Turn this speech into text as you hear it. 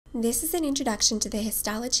This is an introduction to the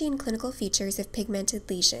histology and clinical features of pigmented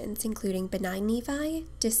lesions, including benign nevi,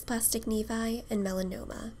 dysplastic nevi, and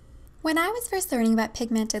melanoma. When I was first learning about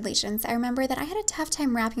pigmented lesions, I remember that I had a tough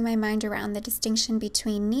time wrapping my mind around the distinction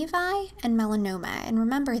between nevi and melanoma. And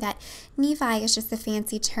remember that nevi is just a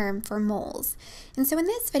fancy term for moles. And so in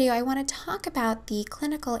this video, I want to talk about the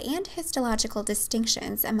clinical and histological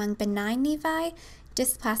distinctions among benign nevi,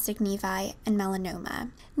 dysplastic nevi, and melanoma.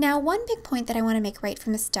 Now, one big point that I want to make right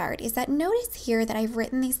from the start is that notice here that I've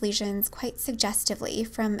written these lesions quite suggestively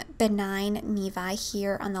from benign nevi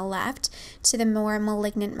here on the left to the more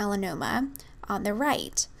malignant melanoma on the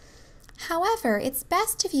right. However, it's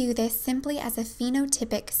best to view this simply as a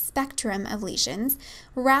phenotypic spectrum of lesions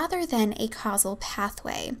rather than a causal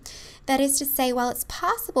pathway. That is to say, while it's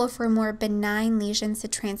possible for more benign lesions to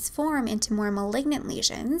transform into more malignant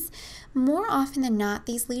lesions, more often than not,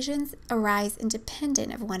 these lesions arise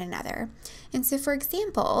independent of one another. And so, for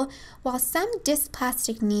example, while some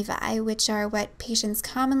dysplastic nevi, which are what patients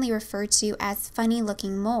commonly refer to as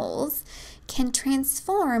funny-looking moles, can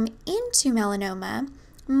transform into melanoma,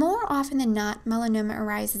 more often than not, melanoma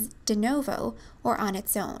arises de novo or on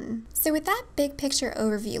its own. So with that big picture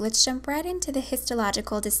overview, let's jump right into the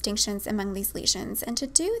histological distinctions among these lesions. And to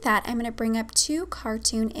do that, I'm going to bring up two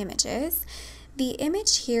cartoon images. The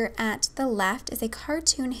image here at the left is a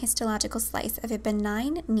cartoon histological slice of a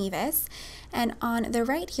benign nevus, and on the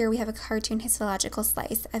right here we have a cartoon histological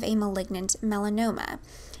slice of a malignant melanoma.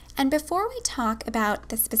 And before we talk about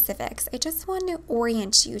the specifics, I just want to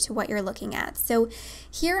orient you to what you're looking at. So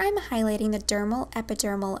here I'm highlighting the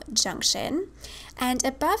dermal-epidermal junction, and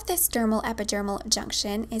above this dermal-epidermal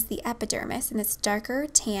junction is the epidermis in this darker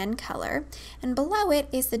tan color, and below it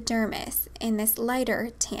is the dermis in this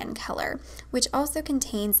lighter tan color, which also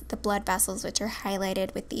contains the blood vessels, which are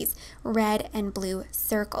highlighted with these red and blue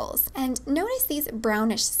circles. And notice these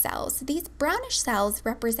brownish cells. These brownish cells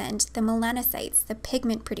represent the melanocytes, the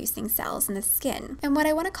pigment-producing cells in the skin. And what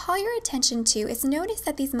I want to call your attention to is notice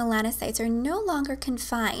that these melanocytes are no longer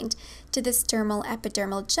confined to this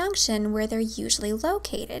dermal-epidermal junction where they're usually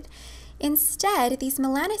located. Instead, these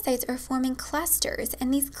melanocytes are forming clusters,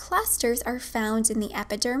 and these clusters are found in the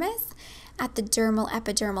epidermis, at the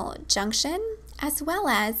dermal-epidermal junction, as well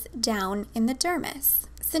as down in the dermis.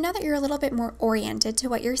 So now that you're a little bit more oriented to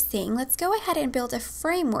what you're seeing, let's go ahead and build a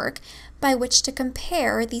framework by which to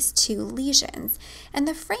compare these two lesions. And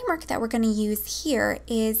the framework that we're going to use here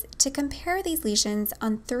is to compare these lesions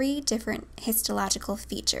on three different histological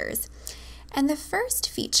features. And the first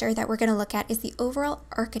feature that we're going to look at is the overall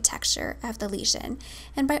architecture of the lesion.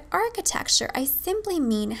 And by architecture, I simply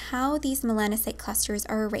mean how these melanocyte clusters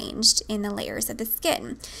are arranged in the layers of the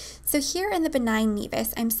skin. So here in the benign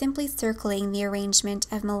nevus, I'm simply circling the arrangement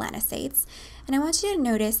of melanocytes. And I want you to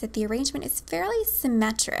notice that the arrangement is fairly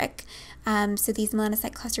symmetric. So these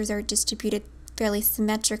melanocyte clusters are distributed fairly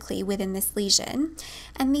symmetrically within this lesion.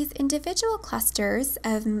 And these individual clusters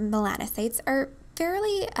of melanocytes are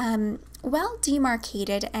fairly well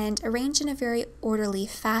demarcated and arranged in a very orderly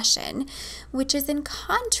fashion, which is in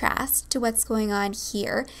contrast to what's going on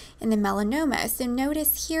here in the melanoma. So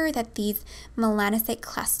notice here that these melanocyte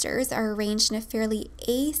clusters are arranged in a fairly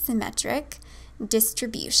asymmetric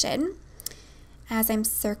distribution, as I'm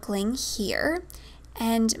circling here.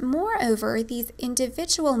 And moreover, these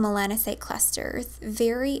individual melanocyte clusters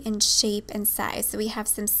vary in shape and size. So we have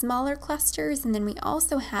some smaller clusters, and then we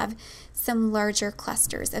also have some larger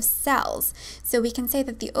clusters of cells. So we can say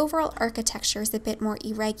that the overall architecture is a bit more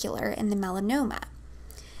irregular in the melanoma.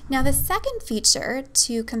 Now, the second feature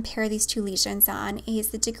to compare these two lesions on is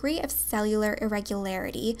the degree of cellular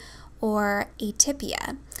irregularity, or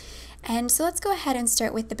atypia. And so let's go ahead and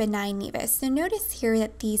start with the benign nevus. So notice here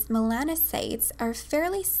that these melanocytes are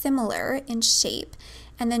fairly similar in shape,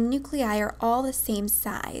 and the nuclei are all the same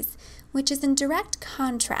size, which is in direct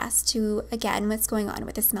contrast to, again, what's going on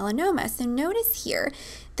with this melanoma. So notice here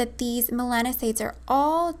that these melanocytes are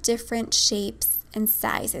all different shapes and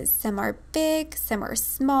sizes. Some are big, some are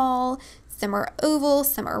small, some are oval,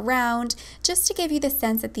 some are round, just to give you the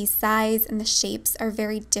sense that the size and the shapes are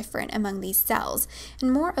very different among these cells.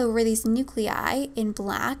 And moreover, these nuclei in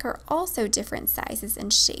black are also different sizes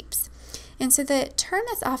and shapes. And so the term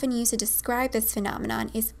that's often used to describe this phenomenon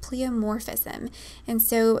is pleomorphism. And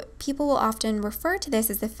so people will often refer to this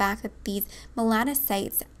as the fact that these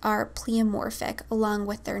melanocytes are pleomorphic along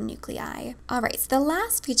with their nuclei. All right, so the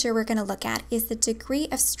last feature we're going to look at is the degree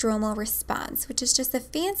of stromal response, which is just a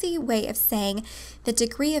fancy way of saying the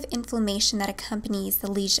degree of inflammation that accompanies the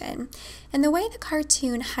lesion. And the way the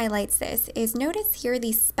cartoon highlights this is, notice here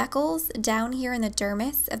these speckles down here in the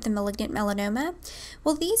dermis of the malignant melanoma.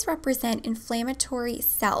 Well, these represent inflammatory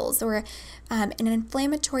cells or an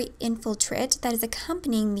inflammatory infiltrate that is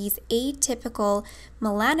accompanying these atypical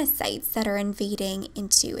melanocytes that are invading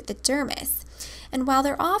into the dermis. And while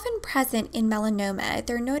they're often present in melanoma,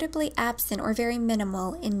 they're notably absent or very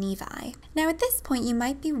minimal in nevi. Now at this point, you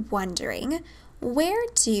might be wondering, where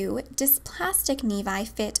do dysplastic nevi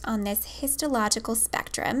fit on this histological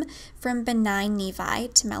spectrum from benign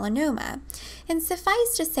nevi to melanoma? And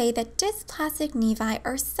suffice to say that dysplastic nevi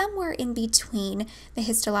are somewhere in between the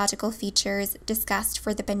histological features discussed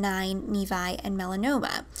for the benign nevi and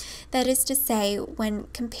melanoma. That is to say, when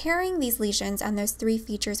comparing these lesions on those three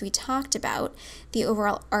features we talked about, the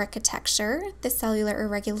overall architecture, the cellular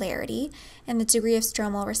irregularity, and the degree of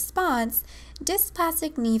stromal response,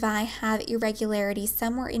 dysplastic nevi have irregularity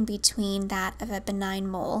somewhere in between that of a benign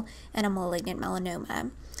mole and a malignant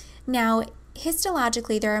melanoma. Now,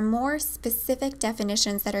 histologically, there are more specific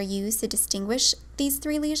definitions that are used to distinguish these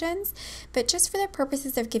three lesions, but just for the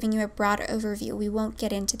purposes of giving you a broad overview, we won't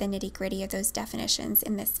get into the nitty-gritty of those definitions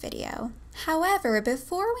in this video. However,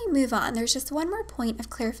 before we move on, there's just one more point of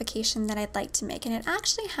clarification that I'd like to make, and it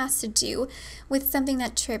actually has to do with something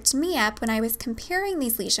that tripped me up when I was comparing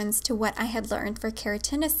these lesions to what I had learned for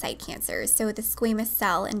keratinocyte cancers, so the squamous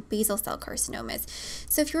cell and basal cell carcinomas.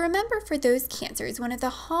 So if you remember, for those cancers, one of the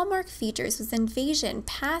hallmark features was invasion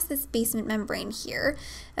past this basement membrane here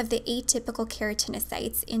of the atypical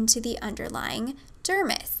keratinocytes into the underlying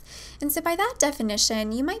dermis. And so by that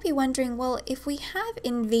definition, you might be wondering, well, if we have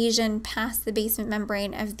invasion past the basement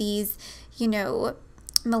membrane of these,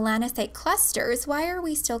 melanocyte clusters, why are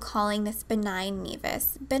we still calling this benign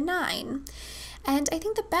nevus benign? And I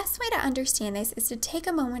think the best way to understand this is to take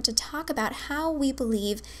a moment to talk about how we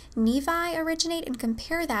believe nevi originate and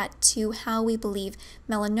compare that to how we believe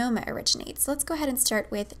melanoma originates. So let's go ahead and start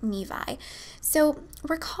with nevi. So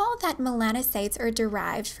recall that melanocytes are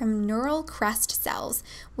derived from neural crest cells,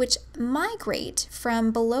 which migrate from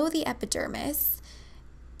below the epidermis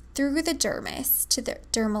through the dermis to the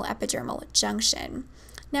dermal-epidermal junction.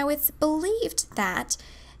 Now, it's believed that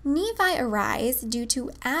nevi arise due to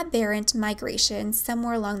aberrant migration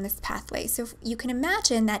somewhere along this pathway. So you can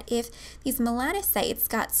imagine that if these melanocytes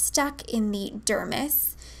got stuck in the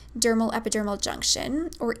dermis, dermal-epidermal junction,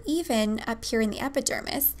 or even up here in the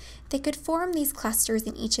epidermis, they could form these clusters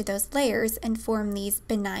in each of those layers and form these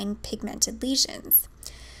benign pigmented lesions.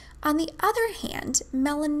 On the other hand,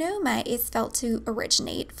 melanoma is felt to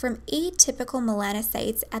originate from atypical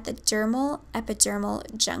melanocytes at the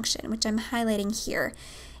dermal-epidermal junction, which I'm highlighting here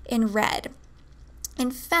in red.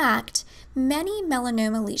 In fact, many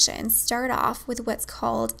melanoma lesions start off with what's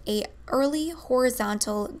called an early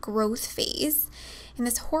horizontal growth phase. And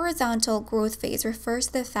this horizontal growth phase refers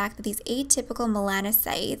to the fact that these atypical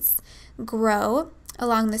melanocytes grow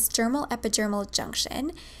along this dermal-epidermal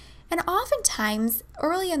junction. And oftentimes,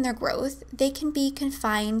 early in their growth, they can be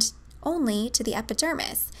confined only to the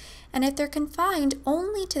epidermis. And if they're confined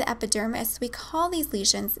only to the epidermis, we call these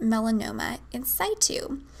lesions melanoma in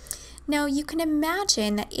situ. Now, you can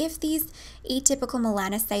imagine that if these atypical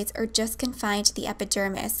melanocytes are just confined to the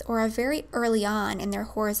epidermis or are very early on in their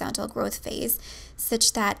horizontal growth phase,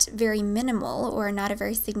 such that very minimal or not a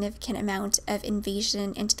very significant amount of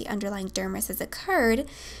invasion into the underlying dermis has occurred,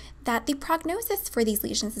 that the prognosis for these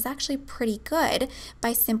lesions is actually pretty good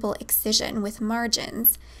by simple excision with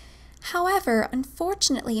margins. However,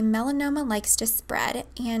 unfortunately, melanoma likes to spread,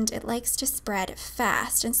 and it likes to spread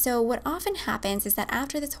fast. And so what often happens is that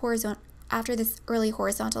after this early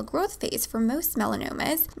horizontal growth phase for most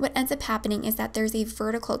melanomas, what ends up happening is that there's a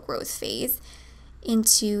vertical growth phase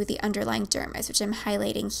into the underlying dermis, which I'm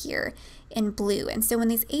highlighting here in blue. And so when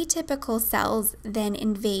these atypical cells then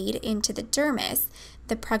invade into the dermis,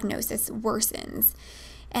 the prognosis worsens.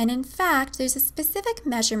 And in fact, there's a specific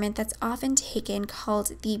measurement that's often taken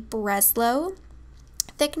called the Breslow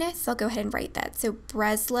thickness. I'll go ahead and write that. So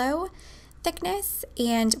Breslow thickness,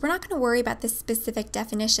 and we're not going to worry about this specific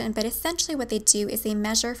definition, but essentially what they do is they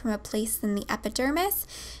measure from a place in the epidermis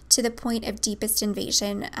to the point of deepest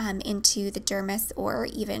invasion into the dermis or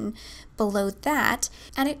even below that.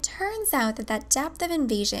 And it turns out that that depth of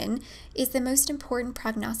invasion is the most important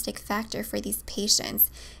prognostic factor for these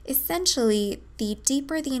patients. Essentially, the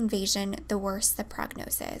deeper the invasion, the worse the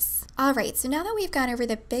prognosis. All right, so now that we've gone over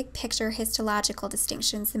the big picture histological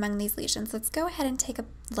distinctions among these lesions, let's go ahead and take a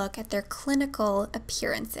look at their clinical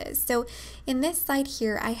appearances. So in this slide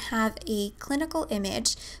here, I have a clinical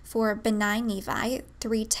image for benign nevi,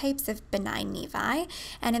 3 types of benign nevi,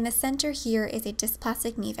 and in the center here is a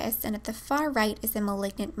dysplastic nevus, and at the far right is a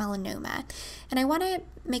malignant melanoma. And I want to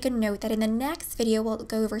make a note that in the next video we'll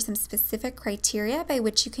go over some specific criteria by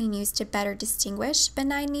which you can use to better distinguish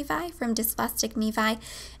benign nevi from dysplastic nevi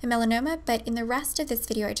and melanoma, but in the rest of this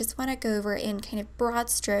video I just want to go over in kind of broad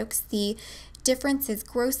strokes the differences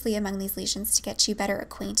grossly among these lesions to get you better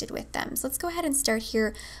acquainted with them. So let's go ahead and start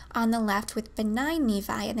here on the left with benign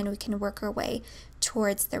nevi, and then we can work our way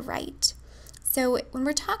towards the right. So when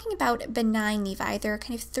we're talking about benign nevi, there are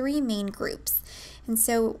kind of three main groups. And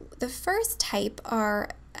so the first type are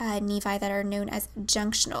nevi that are known as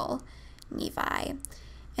junctional nevi.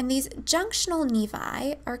 And these junctional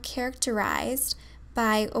nevi are characterized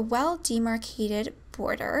by a well-demarcated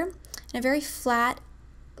border and a very flat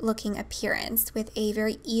looking appearance with a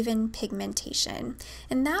very even pigmentation.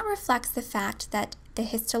 And that reflects the fact that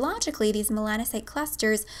histologically these melanocyte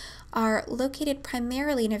clusters are located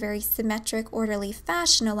primarily in a very symmetric, orderly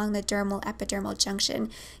fashion along the dermal epidermal junction,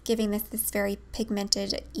 giving this very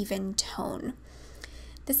pigmented, even tone.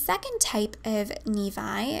 The second type of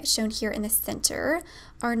nevi, shown here in the center,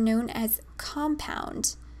 are known as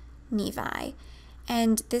compound nevi.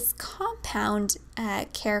 And this compound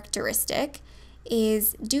characteristic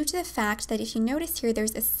is due to the fact that if you notice here,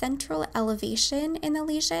 there's a central elevation in the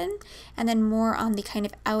lesion, and then more on the kind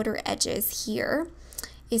of outer edges here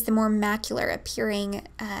is the more macular appearing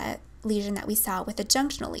lesion that we saw with the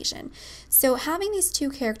junctional lesion. So having these two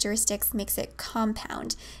characteristics makes it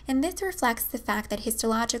compound, and this reflects the fact that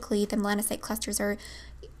histologically the melanocyte clusters are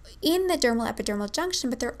in the dermal epidermal junction,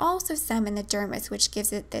 but there are also some in the dermis, which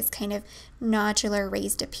gives it this kind of nodular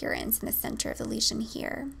raised appearance in the center of the lesion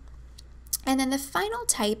here. And then the final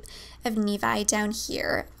type of nevi down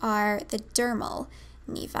here are the dermal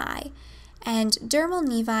nevi. And dermal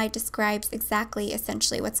nevi describes exactly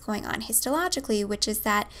essentially what's going on histologically, which is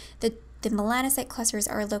that the melanocyte clusters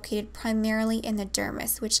are located primarily in the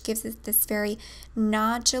dermis, which gives us this very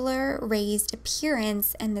nodular raised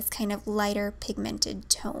appearance and this kind of lighter pigmented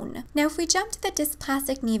tone. Now, if we jump to the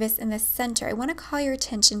dysplastic nevus in the center, I want to call your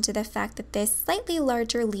attention to the fact that this slightly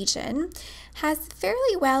larger lesion has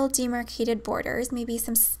fairly well demarcated borders, maybe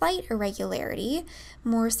some slight irregularity,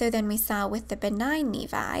 more so than we saw with the benign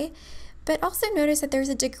nevi. But also notice that there's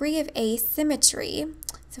a degree of asymmetry.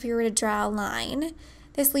 So if you were to draw a line,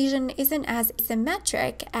 this lesion isn't as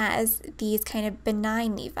symmetric as these kind of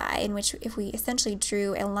benign nevi, in which if we essentially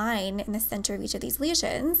drew a line in the center of each of these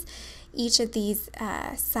lesions, each of these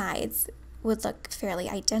sides would look fairly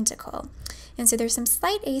identical. And so there's some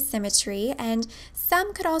slight asymmetry, and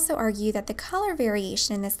some could also argue that the color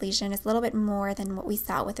variation in this lesion is a little bit more than what we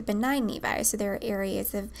saw with the benign nevi. So there are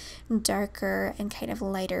areas of darker and kind of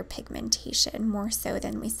lighter pigmentation, more so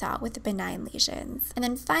than we saw with the benign lesions. And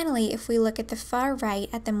then finally, if we look at the far right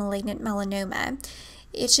at the malignant melanoma,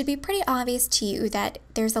 it should be pretty obvious to you that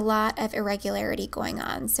there's a lot of irregularity going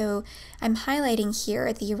on. So I'm highlighting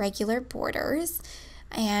here the irregular borders.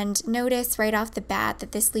 And notice right off the bat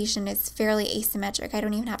that this lesion is fairly asymmetric. I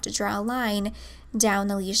don't even have to draw a line down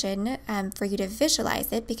the lesion for you to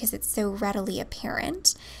visualize it because it's so readily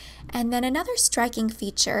apparent. And then another striking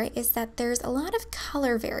feature is that there's a lot of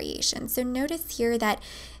color variation. So notice here that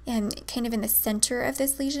kind of in the center of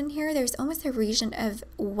this lesion here, there's almost a region of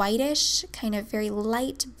whitish, kind of very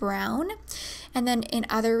light brown. And then in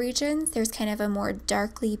other regions, there's kind of a more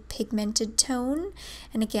darkly pigmented tone.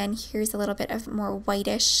 And again, here's a little bit of more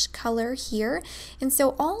whitish color here. And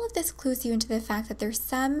so all of this clues you into the fact that there's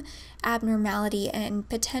some abnormality and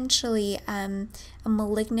potentially a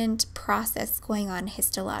malignant process going on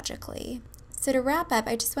histologically. So to wrap up,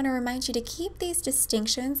 I just want to remind you to keep these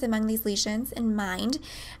distinctions among these lesions in mind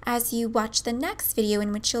as you watch the next video,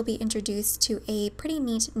 in which you'll be introduced to a pretty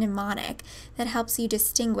neat mnemonic that helps you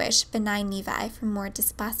distinguish benign nevi from more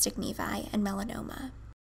dysplastic nevi and melanoma.